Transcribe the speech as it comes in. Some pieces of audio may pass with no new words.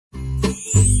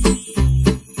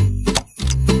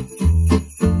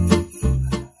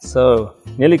So,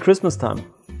 nearly Christmas time.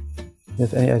 You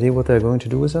have any idea what they're going to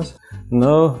do with us?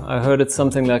 No, I heard it's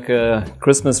something like a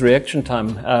Christmas reaction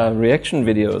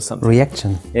video or something.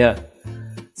 Reaction? Yeah.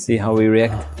 See how we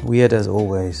react. Weird as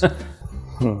always.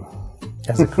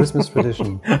 As a Christmas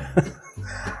tradition.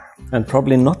 And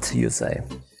probably not, you say.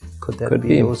 Could that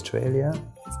be Australia?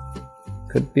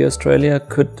 Could be Australia.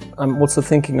 I'm also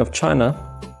thinking of China,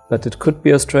 but it could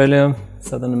be Australia,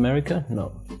 Southern America?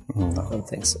 No, I don't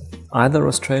think so. Either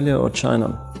Australia or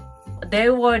China. They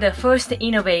were the first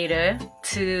innovator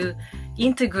to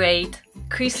integrate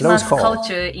Christmas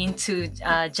culture into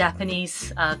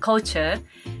Japanese culture,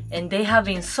 and they have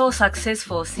been so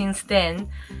successful since then,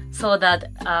 so that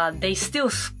they still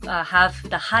have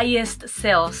the highest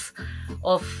sales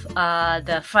of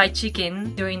the fried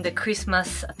chicken during the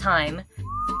Christmas time.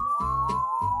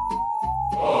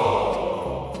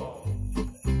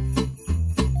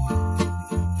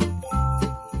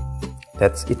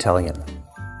 That's Italian.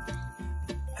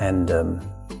 And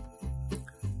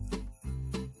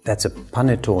that's a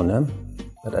panettone,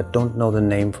 but I don't know the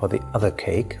name for the other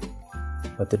cake.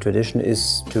 But the tradition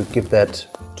is to give that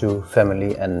to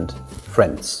family and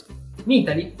friends. In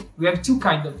Italy, we have two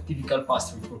kinds of typical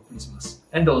pastry for Christmas.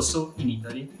 And also, in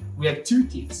Italy, we have two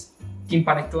teams, Team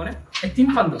Panettone and Team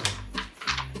Pandoro.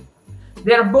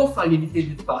 They are both a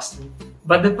limited pastry,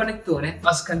 but the Panettone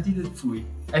has candied fruit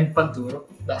and Pandoro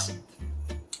doesn't.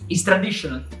 It's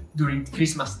traditional during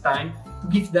Christmas time to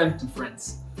give them to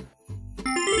friends.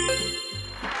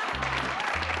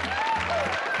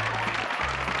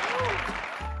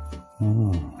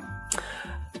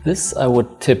 This I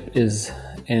would tip is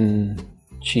in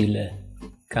Chile.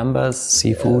 Gambas,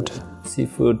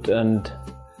 seafood and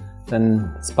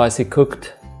then spicy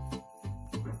cooked.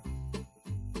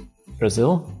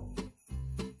 Brazil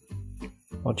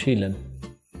or Chile?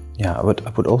 Yeah, I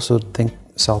would also think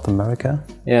South America.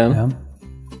 Yeah.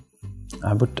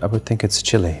 I would think it's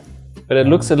Chile. But it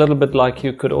looks a little bit like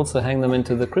you could also hang them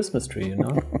into the Christmas tree, you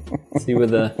know? See with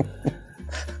the...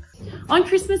 On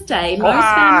Christmas Day, most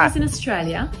families in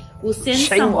Australia will send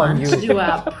someone to do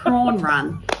a prawn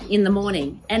run in the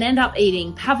morning and end up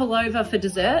eating pavlova for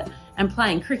dessert and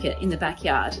playing cricket in the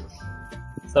backyard.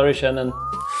 Sorry, Shannon.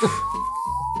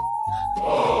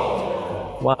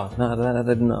 Wow, no, that I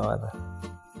didn't know either.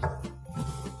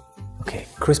 Okay,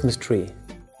 Christmas tree.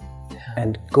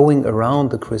 And going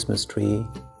around the Christmas tree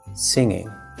singing.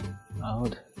 I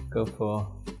would go for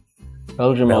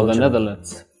Belgium or the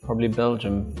Netherlands. Probably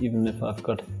Belgium, even if I've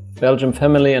got Belgian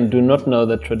family and do not know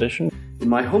the tradition. In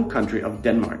my home country of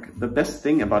Denmark, the best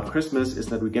thing about Christmas is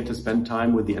that we get to spend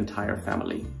time with the entire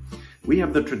family. We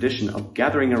have the tradition of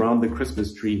gathering around the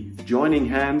Christmas tree, joining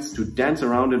hands to dance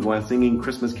around it while singing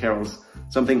Christmas carols,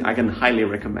 something I can highly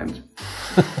recommend.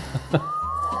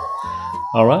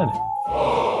 All right.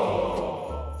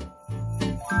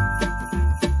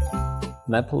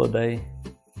 An apple a day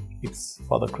keeps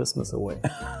Father Christmas away.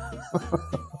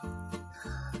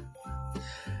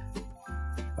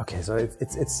 Okay, so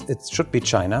it should be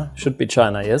China. Should be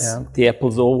China, yes. Yeah. The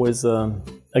apple's always a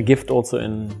gift also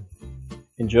in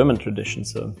German tradition,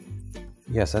 so.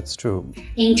 Yes, that's true.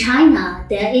 In China,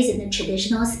 there isn't a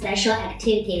traditional special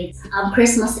activity. On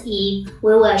Christmas Eve,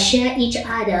 we will share each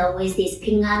other with this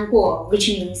Ping'an Guo, which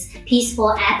means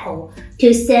peaceful apple,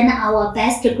 to send our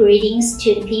best greetings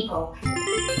to the people.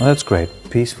 Well, that's great.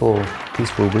 Peaceful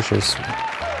wishes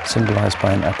symbolized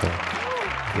by an apple.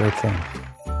 Great thing.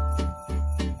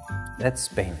 That's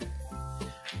Spain.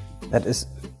 That is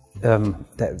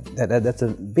that's a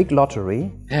big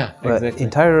lottery. Yeah, exactly.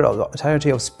 Entirety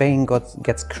of Spain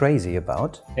gets crazy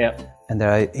about. Yeah. And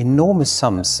there are enormous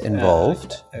sums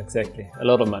involved. Exactly, a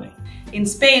lot of money. In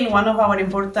Spain, one of our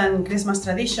important Christmas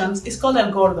traditions is called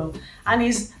El Gordo, and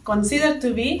is considered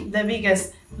to be the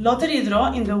biggest lottery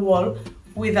draw in the world,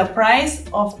 with a prize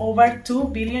of over 2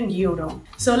 billion euro.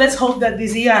 So let's hope that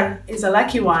this year is a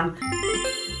lucky one.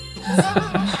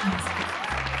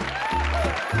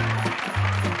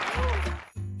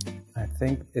 I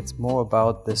think it's more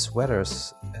about the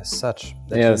sweaters as such,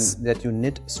 that you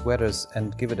knit sweaters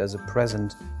and give it as a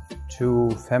present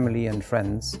to family and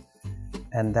friends,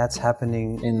 and that's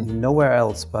happening in nowhere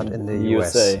else but in the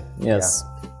USA. Yes.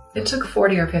 Yeah. It took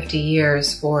 40 or 50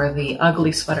 years for the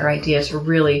ugly sweater idea to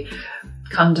really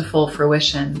come to full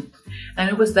fruition, and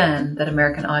it was then that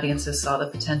American audiences saw the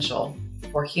potential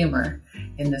for humor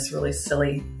in this really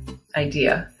silly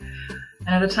idea. And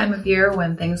at a time of year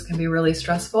when things can be really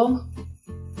stressful,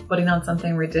 putting on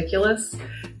something ridiculous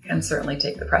can certainly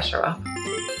take the pressure off.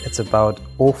 It's about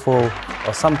awful,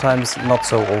 or sometimes not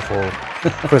so awful,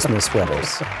 Christmas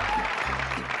sweaters.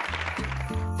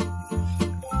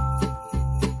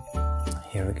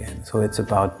 Here again. So it's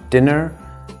about dinner,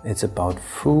 it's about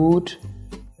food,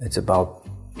 it's about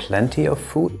plenty of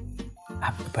food.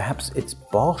 Perhaps it's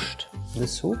borscht, the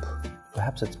soup.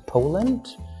 Perhaps it's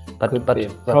Poland. But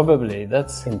probably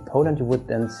that's in Poland you would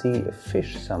then see a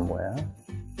fish somewhere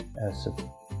as a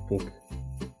big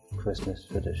Christmas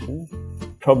tradition.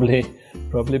 Probably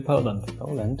Poland.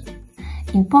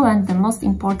 In Poland, the most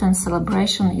important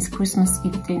celebration is Christmas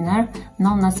Eve dinner,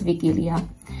 known as Wigilia.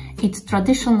 It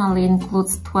traditionally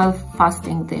includes 12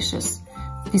 fasting dishes.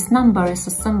 This number is a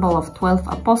symbol of 12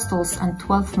 apostles and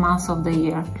 12 months of the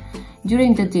year.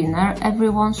 During the dinner,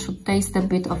 everyone should taste a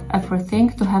bit of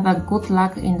everything to have a good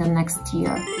luck in the next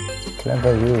year.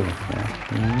 Clever you.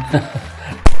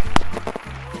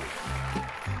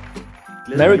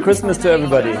 Merry Christmas to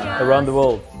everybody around the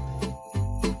world.